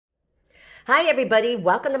Hi everybody,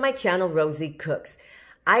 welcome to my channel, Rosie Cooks.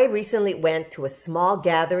 I recently went to a small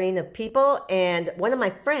gathering of people and one of my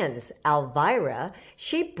friends, Elvira,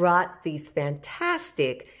 she brought these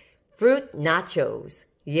fantastic fruit nachos.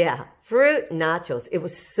 Yeah, fruit nachos. It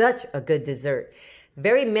was such a good dessert.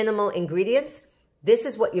 Very minimal ingredients. This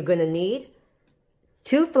is what you're going to need.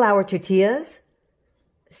 2 flour tortillas,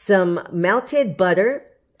 some melted butter,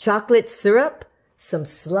 chocolate syrup, some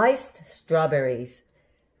sliced strawberries,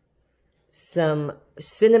 some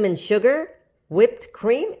cinnamon sugar, whipped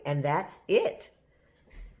cream, and that's it.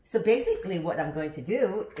 So basically what I'm going to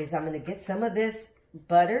do is I'm going to get some of this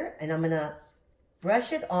butter and I'm going to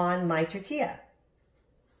brush it on my tortilla.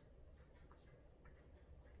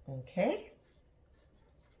 Okay?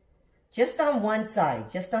 Just on one side,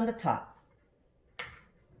 just on the top.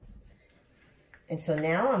 And so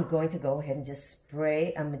now I'm going to go ahead and just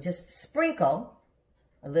spray, I'm going to just sprinkle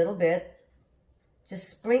a little bit. Just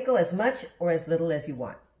sprinkle as much or as little as you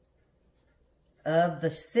want of the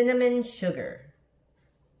cinnamon sugar.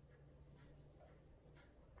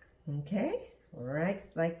 Okay, right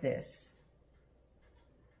like this.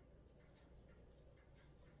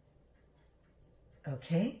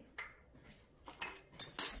 Okay.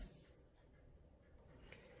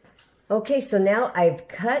 Okay, so now I've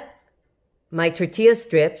cut my tortilla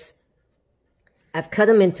strips. I've cut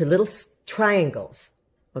them into little triangles,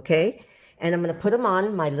 okay? And I'm going to put them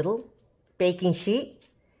on my little baking sheet.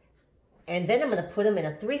 And then I'm going to put them in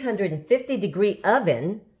a 350-degree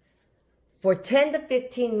oven for 10 to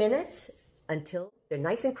 15 minutes until they're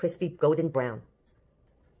nice and crispy, golden brown.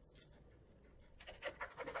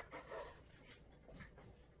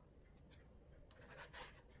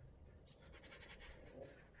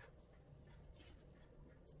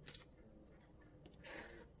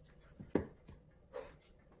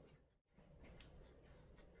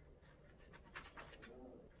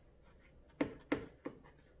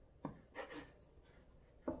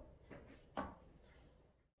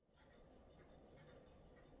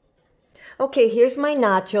 Okay, here's my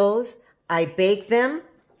nachos. I bake them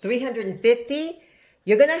 350.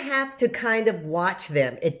 You're going to have to kind of watch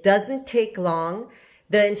them. It doesn't take long.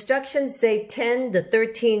 The instructions say 10 to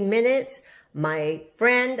 13 minutes. My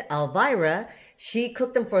friend Elvira, she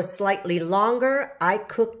cooked them for slightly longer. I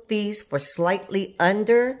cooked these for slightly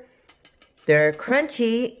under. They're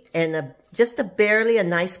crunchy and just barely a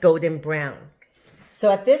nice golden brown.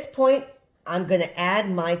 So at this point, I'm going to add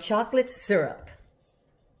my chocolate syrup.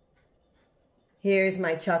 Here's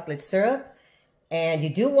my chocolate syrup, and you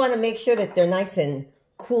do want to make sure that they're nice and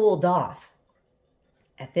cooled off.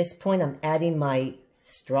 At this point, I'm adding my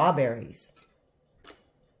strawberries.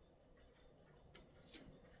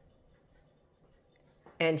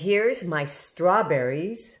 And here's my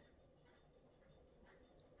strawberries.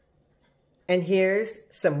 And here's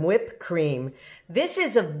some whipped cream. This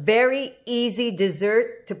is a very easy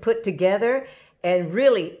dessert to put together. And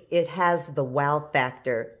really, it has the wow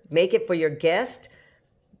factor. Make it for your guest.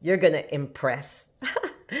 You're going to impress.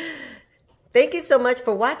 Thank you so much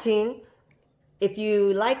for watching. If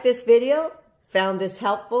you like this video, found this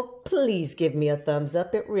helpful, please give me a thumbs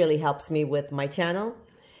up. It really helps me with my channel.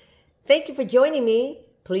 Thank you for joining me.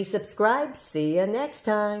 Please subscribe. See you next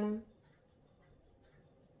time.